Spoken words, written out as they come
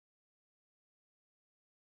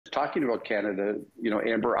talking about Canada,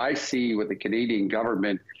 Amber, I see with the Canadian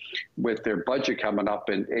government, with their budget coming up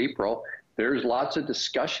in April, there's lots of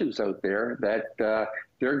discussions out there that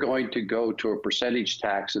they're going to go to a percentage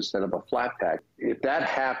tax instead of a flat tax. If that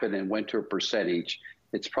happened and went to a percentage,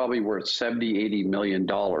 it's probably worth $70–80 million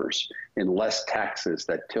in less taxes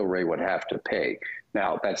that Tilray would have to pay.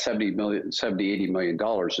 Now, that $70–80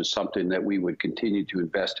 million is something that we would continue to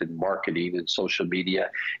invest in marketing and social media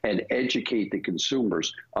and educate the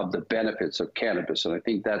consumers of the benefits of cannabis. And I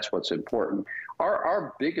think that's what's important.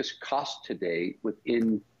 Our biggest cost today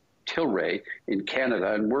within Tilray in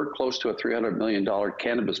Canada, and we're close to a $300 million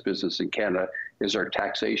cannabis business in Canada, is our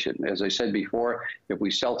taxation. As I said before, if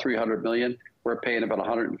we sell $300 million, we're paying about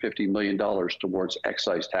 $150 million towards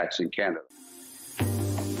excise tax in Canada.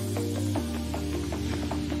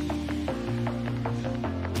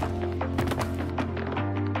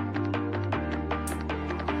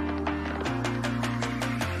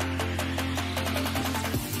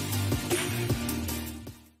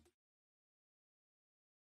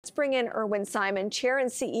 Bring in Irwin Simon, Chair and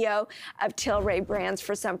CEO of Tilray Brands,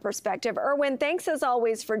 for some perspective. Irwin, thanks as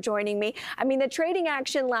always for joining me. I mean, the trading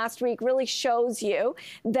action last week really shows you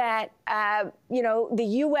that, the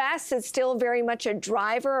U.S. is still very much a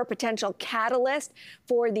driver or potential catalyst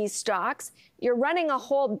for these stocks. You're running a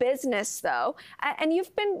whole business, though, and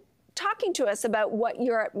you've been talking to us about what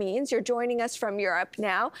Europe means. You're joining us from Europe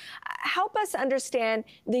now. Help us understand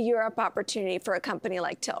the Europe opportunity for a company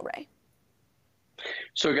like Tilray.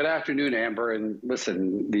 So good afternoon, Amber. And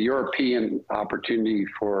listen, the European opportunity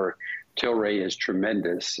for Tilray is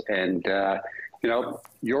tremendous. And,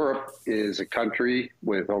 Europe is a country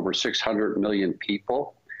with over 600 million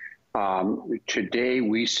people. Today,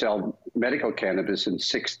 we sell medical cannabis in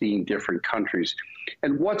 16 different countries.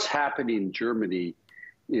 And what's happening in Germany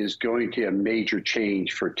is going to be a major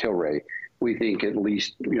change for Tilray. We think at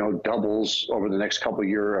least, doubles over the next couple of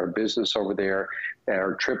years our business over there,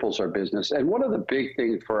 or triples our business. And one of the big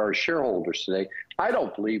things for our shareholders today, I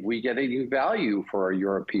don't believe we get any value for our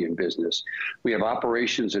European business. We have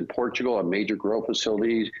operations in Portugal, a major grow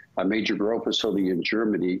facility in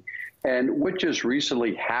Germany. And what just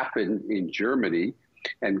recently happened in Germany,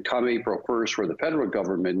 and come April 1st, where the federal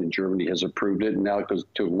government in Germany has approved it, and now it goes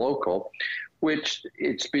to local, which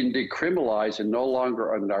it's been decriminalized and no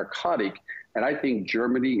longer a narcotic. And I think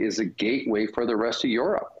Germany is a gateway for the rest of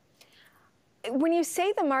Europe. When you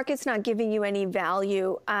say the market's not giving you any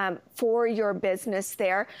value for your business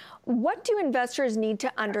there, what do investors need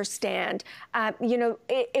to understand?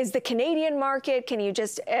 Is the Canadian market, can you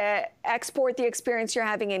just export the experience you're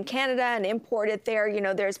having in Canada and import it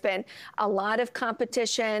there? There's been a lot of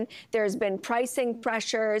competition. There's been pricing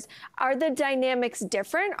pressures. Are the dynamics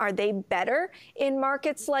different? Are they better in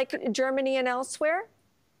markets like Germany and elsewhere?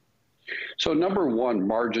 So number one,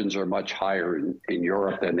 margins are much higher in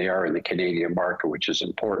Europe than they are in the Canadian market, which is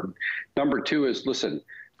important. Number two is, listen,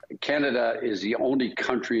 Canada is the only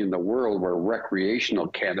country in the world where recreational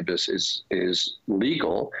cannabis is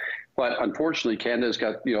legal. But unfortunately, Canada's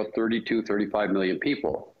got, 35 million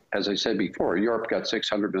people. As I said before, Europe got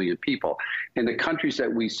 600 million people. In the countries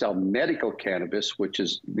that we sell medical cannabis, which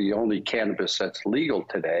is the only cannabis that's legal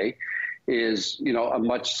today, is, a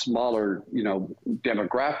much smaller,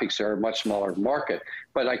 demographics are a much smaller market.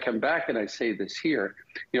 But I come back and I say this here,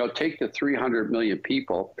 take the 300 million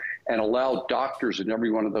people and allow doctors in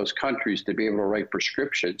every one of those countries to be able to write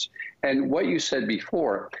prescriptions. And what you said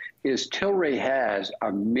before is Tilray has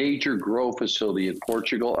a major grow facility in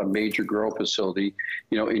Portugal, a major grow facility,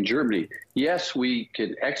 in Germany. Yes, we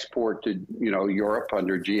can export to, Europe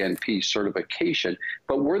under GNP certification,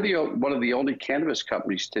 but we're one of the only cannabis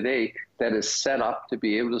companies today that is set up to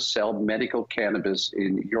be able to sell medical cannabis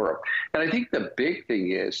in Europe. And I think the big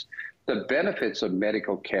thing is the benefits of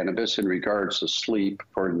medical cannabis in regards to sleep,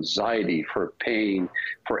 for anxiety, for pain,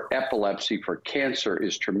 for epilepsy, for cancer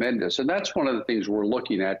is tremendous. And that's one of the things we're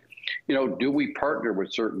looking at. Do we partner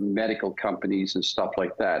with certain medical companies and stuff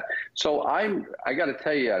like that? So I got to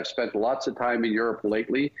tell you, I've spent lots of time in Europe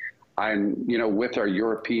lately. I'm, with our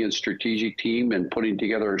European strategic team and putting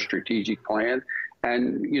together a strategic plan.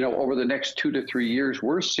 And, over the next 2 to 3 years,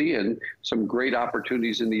 we're seeing some great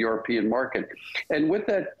opportunities in the European market. And with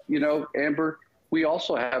that, Amber, we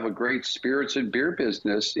also have a great spirits and beer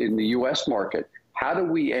business in the U.S. market. How do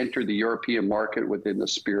we enter the European market within the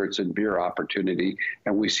spirits and beer opportunity?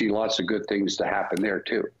 And we see lots of good things to happen there,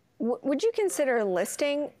 too. Would you consider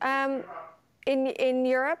listing in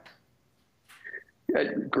Europe?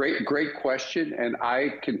 Great question. And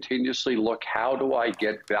I continuously look, how do I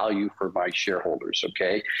get value for my shareholders?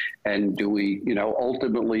 Okay. And do we,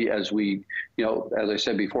 ultimately, as we, as I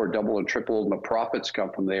said before, double and triple, and the profits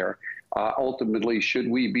come from there. Ultimately, should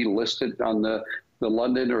we be listed on the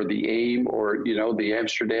London or the AIM or, the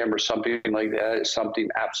Amsterdam or something like that? Is something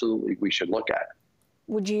absolutely we should look at.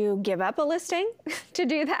 Would you give up a listing to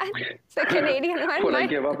do that? The Canadian one? Would I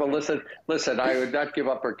give up a listen? Listen, I would not give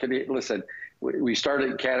up our Canadian. Listen, we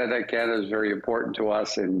started in Canada. Canada is very important to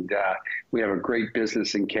us, and we have a great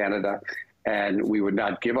business in Canada, and we would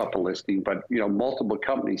not give up a listing. But, multiple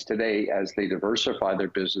companies today, as they diversify their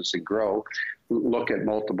business and grow, look at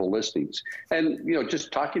multiple listings. And,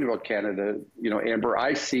 just talking about Canada, Amber,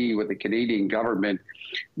 I see with the Canadian government,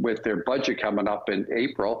 with their budget coming up in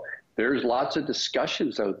April, there's lots of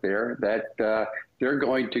discussions out there that they're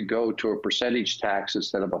going to go to a percentage tax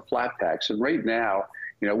instead of a flat tax. And right now,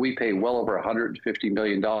 we pay well over $150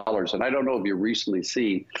 million. And I don't know if you recently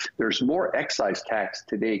see, there's more excise tax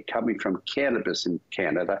today coming from cannabis in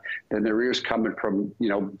Canada than there is coming from,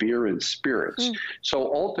 beer and spirits.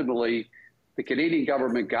 So ultimately, the Canadian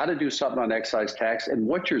government got to do something on excise tax. And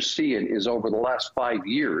what you're seeing is over the last 5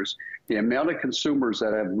 years, the amount of consumers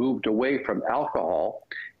that have moved away from alcohol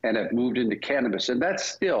and have moved into cannabis. And that's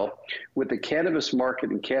still, with the cannabis market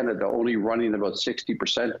in Canada only running about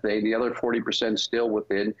 60% today, the other 40% still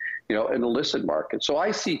within, an illicit market. So I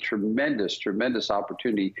see tremendous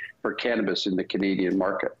opportunity for cannabis in the Canadian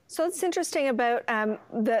market. So it's interesting about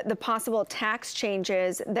the possible tax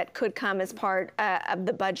changes that could come as part of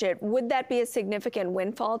the budget. Would that be a significant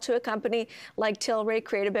windfall to a company like Tilray,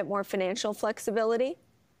 create a bit more financial flexibility?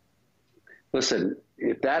 Listen,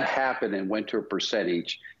 if that happened and went to a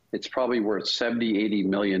percentage, it's probably worth $70–80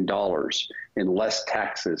 million in less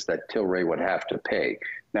taxes that Tilray would have to pay.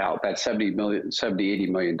 Now, that $70–80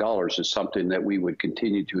 million is something that we would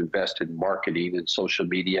continue to invest in marketing and social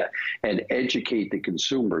media and educate the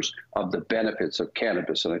consumers of the benefits of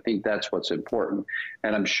cannabis. And I think that's what's important.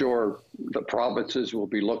 And I'm sure the provinces will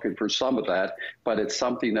be looking for some of that, but it's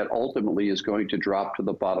something that ultimately is going to drop to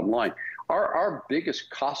the bottom line. Our biggest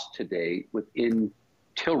cost today within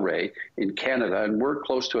Tilray in Canada, and we're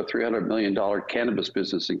close to a $300 million cannabis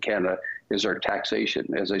business in Canada, is our taxation.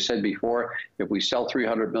 As I said before, if we sell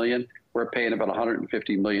 $300 million, we're paying about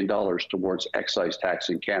 $150 million towards excise tax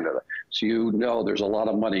in Canada. So there's a lot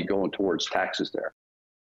of money going towards taxes there.